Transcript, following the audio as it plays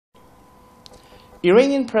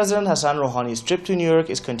Iranian President Hassan Rouhani's trip to New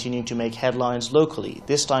York is continuing to make headlines locally,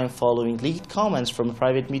 this time following leaked comments from a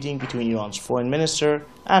private meeting between Iran's foreign minister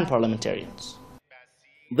and parliamentarians.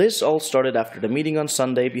 This all started after the meeting on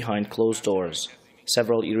Sunday behind closed doors.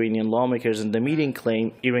 Several Iranian lawmakers in the meeting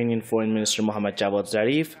claim Iranian Foreign Minister Mohammad Javad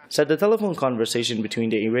Zarif said the telephone conversation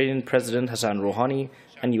between the Iranian President Hassan Rouhani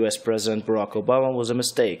and US President Barack Obama was a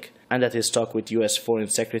mistake, and that his talk with US Foreign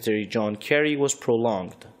Secretary John Kerry was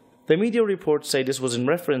prolonged. The media reports say this was in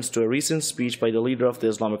reference to a recent speech by the leader of the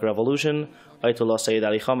Islamic Revolution, Ayatollah Sayyid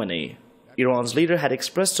Ali Khamenei. Iran's leader had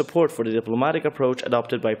expressed support for the diplomatic approach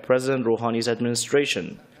adopted by President Rouhani's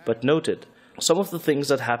administration, but noted some of the things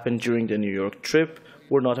that happened during the New York trip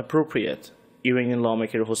were not appropriate. Iranian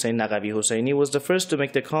lawmaker Hossein Naqvi Hosseini was the first to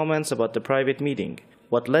make the comments about the private meeting,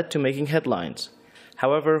 what led to making headlines.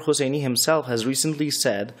 However, Hosseini himself has recently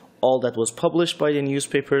said all that was published by the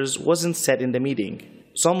newspapers wasn't said in the meeting.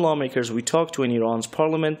 Some lawmakers we talked to in Iran's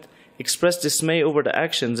parliament expressed dismay over the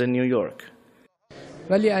actions in New York.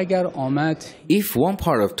 If one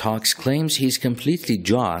part of talks claims he's completely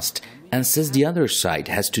just and says the other side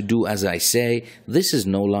has to do as I say, this is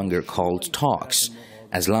no longer called talks.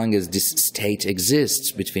 As long as this state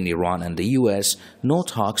exists between Iran and the US, no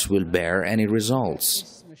talks will bear any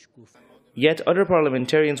results. Yet other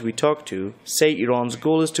parliamentarians we talked to say Iran's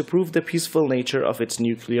goal is to prove the peaceful nature of its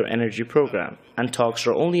nuclear energy program, and talks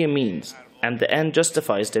are only a means, and the end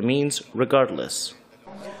justifies the means regardless.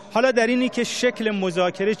 While the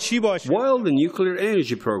nuclear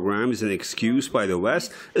energy program is an excuse by the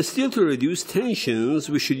West, still to reduce tensions,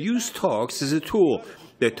 we should use talks as a tool.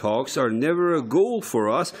 The talks are never a goal for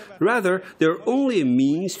us, rather, they're only a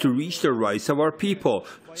means to reach the rights of our people.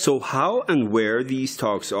 So how and where these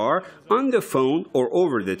talks are, on the phone or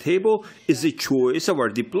over the table, is the choice of our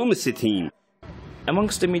diplomacy team.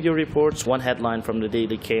 Amongst the media reports, one headline from the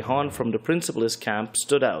Daily Kayhan from the principalist camp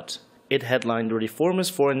stood out. It headlined the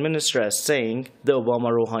reformist foreign minister as saying the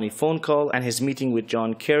Obama-Rouhani phone call and his meeting with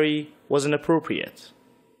John Kerry was inappropriate.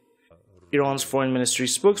 Iran's foreign ministry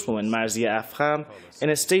spokeswoman Marzieh Afkham in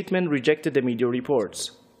a statement rejected the media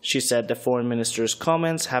reports. She said the foreign minister's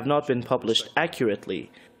comments have not been published accurately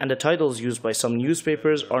and the titles used by some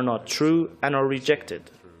newspapers are not true and are rejected.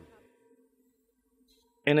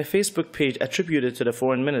 In a Facebook page attributed to the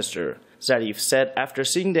foreign minister, Zarif said after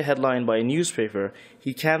seeing the headline by a newspaper,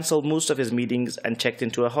 he cancelled most of his meetings and checked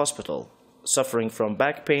into a hospital, suffering from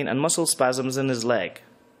back pain and muscle spasms in his leg.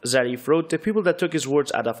 Zarif wrote, "The people that took his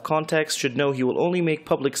words out of context should know he will only make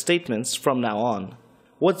public statements from now on."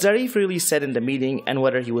 What Zarif really said in the meeting and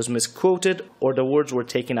whether he was misquoted or the words were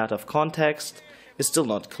taken out of context is still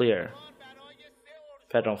not clear.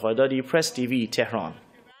 Pedram Khordadi, Press TV, Tehran.